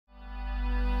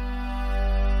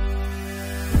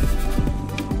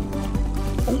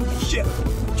Shit.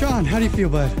 John, how do you feel,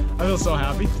 bud? I feel so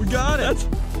happy. We got it.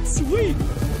 That's sweet.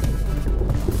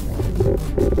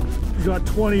 We got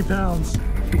 20 pounds.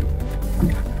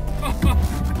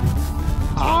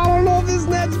 I don't know if this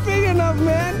net's big enough,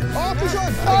 man. Oh, for sure.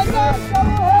 Oh, no.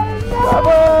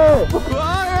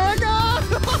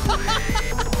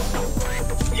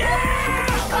 Yeah!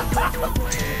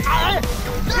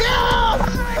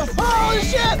 Holy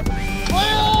shit!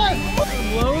 Oh!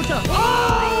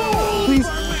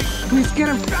 Please get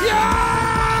him.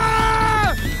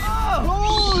 Yeah!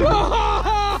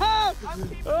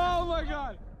 Oh my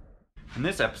god. In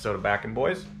this episode of Backin'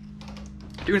 Boys,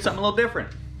 doing something a little different.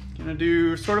 Gonna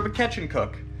do sort of a catch and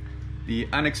cook. The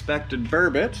unexpected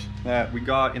burbot that we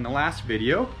got in the last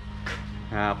video.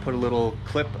 Put a little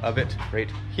clip of it right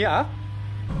here.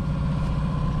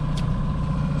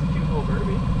 Cute little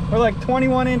burbot. Or like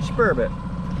 21-inch burbot.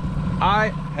 I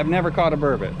have never caught a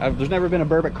burbot. There's never been a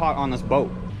burbot caught on this boat.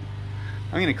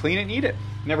 I'm gonna clean it and eat it.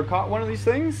 Never caught one of these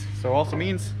things, so also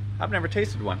means I've never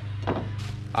tasted one.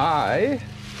 I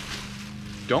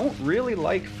don't really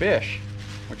like fish,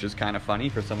 which is kind of funny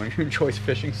for someone who enjoys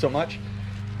fishing so much.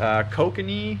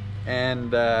 Kokanee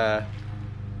and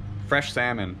fresh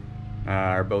salmon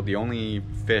are both the only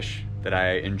fish that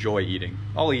I enjoy eating.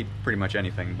 I'll eat pretty much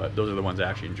anything, but those are the ones I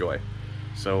actually enjoy.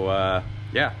 So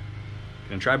yeah,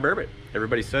 gonna try burbot.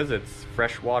 Everybody says it's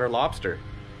freshwater lobster.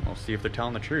 We'll see if they're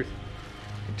telling the truth.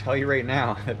 I can tell you right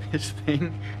now that this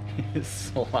thing is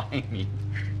slimy.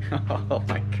 Oh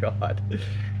my god,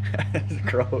 that's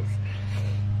gross.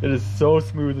 It is so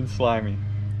smooth and slimy.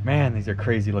 Man, these are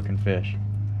crazy looking fish.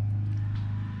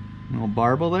 Little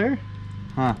barbel there?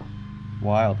 Huh,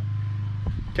 wild.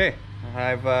 Okay,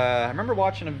 I remember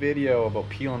watching a video about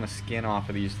peeling the skin off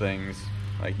of these things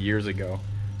like years ago.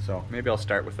 So maybe I'll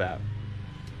start with that.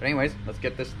 But anyways, let's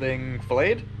get this thing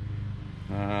filleted.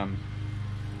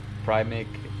 Probably make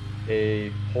a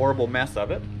horrible mess of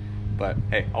it, but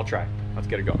hey, I'll try. Let's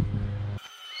get it going.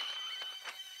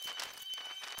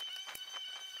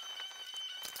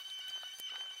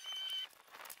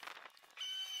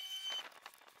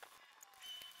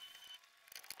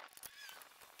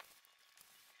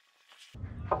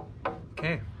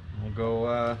 Okay, we'll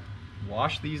go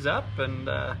wash these up and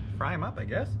fry them up, I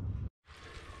guess.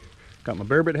 Got my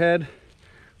burbot head,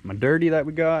 my dirty that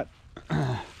we got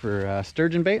for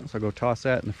sturgeon bait, so I'll go toss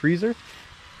that in the freezer.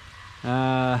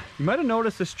 You might have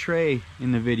noticed this tray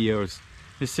in the videos.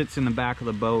 This sits in the back of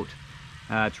the boat.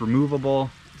 It's removable.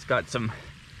 It's got some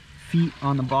feet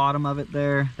on the bottom of it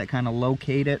there that kind of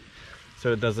locate it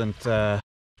so it doesn't,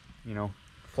 you know,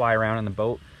 fly around in the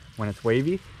boat when it's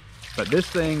wavy. But this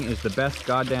thing is the best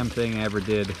goddamn thing I ever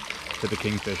did to the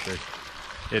kingfisher.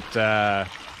 It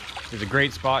is a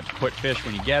great spot to put fish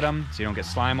when you get them, so you don't get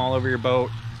slime all over your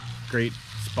boat. Great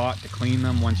spot to clean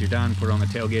them once you're done. Put it on the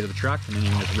tailgate of the truck, and then you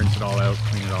can just rinse it all out,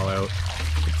 clean it all out.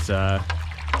 It's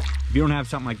if you don't have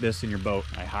something like this in your boat,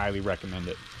 I highly recommend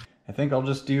it. I think I'll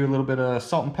just do a little bit of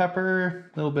salt and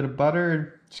pepper, a little bit of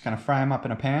butter, just kind of fry them up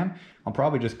in a pan. I'll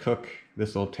probably just cook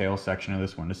this little tail section of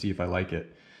this one to see if I like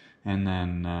it. And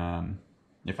then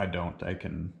if I don't, I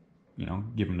can, you know,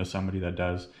 give them to somebody that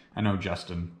does. I know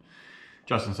Justin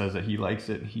says that he likes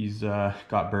it. He's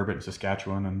got burbot in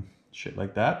Saskatchewan and shit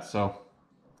like that. So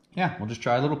yeah, we'll just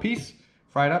try a little piece,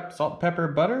 fry it up, salt, pepper,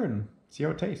 butter, and see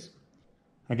how it tastes.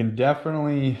 I can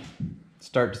definitely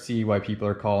start to see why people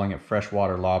are calling it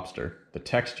freshwater lobster. The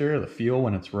texture, the feel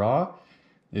when it's raw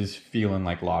is feeling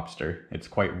like lobster. It's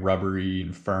quite rubbery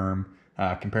and firm.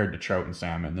 Compared to trout and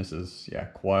salmon, this is, yeah,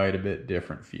 quite a bit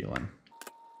different feeling.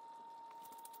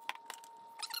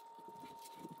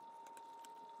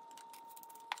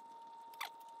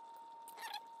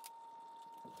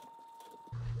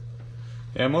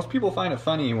 Yeah, most people find it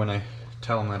funny when I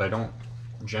tell them that I don't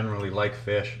generally like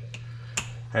fish.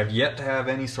 I have yet to have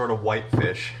any sort of white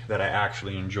fish that I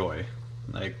actually enjoy.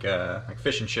 Like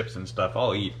fish and chips and stuff,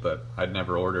 I'll eat, but I'd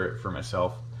never order it for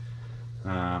myself.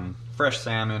 Fresh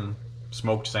salmon,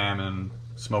 smoked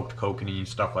kokanee,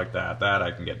 stuff like that, that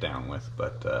I can get down with.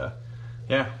 But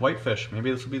yeah, whitefish,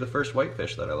 maybe this will be the first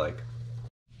whitefish that I like.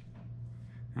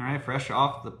 All right, fresh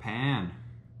off the pan.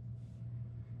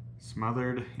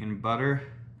 Smothered in butter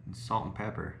and salt and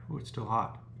pepper. Oh, it's still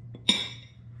hot.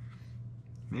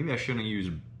 Maybe I shouldn't use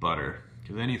butter,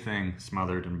 because anything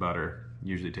smothered in butter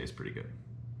usually tastes pretty good.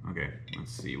 Okay,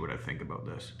 let's see what I think about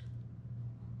this.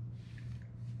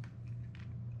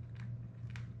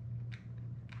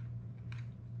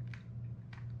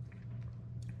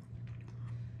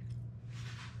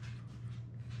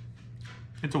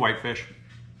 It's a whitefish.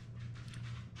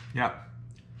 Yeah.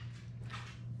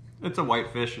 It's a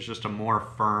whitefish, it's just a more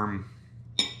firm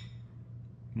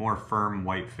more firm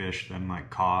whitefish than like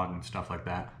cod and stuff like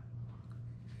that.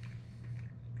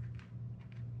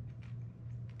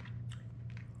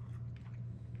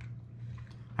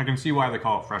 I can see why they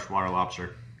call it freshwater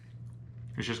lobster.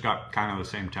 It's just got kind of the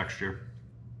same texture.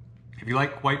 If you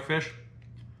like whitefish,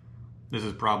 this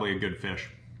is probably a good fish.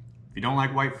 If you don't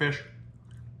like whitefish,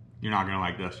 you're not gonna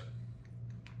like this.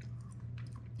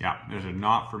 Yeah, this is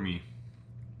not for me.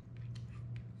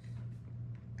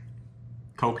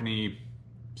 Kokanee,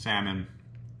 salmon,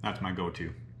 that's my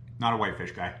go-to. Not a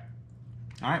whitefish guy.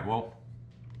 All right, well,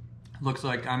 looks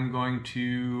like I'm going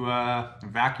to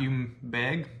vacuum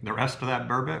bag the rest of that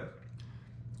burbot.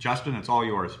 Justin, it's all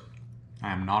yours.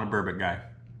 I am not a burbot guy.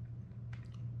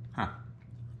 Huh.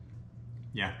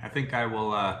 Yeah, I think I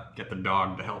will get the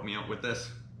dog to help me out with this.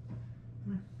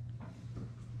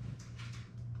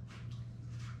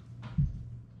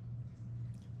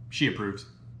 She approves.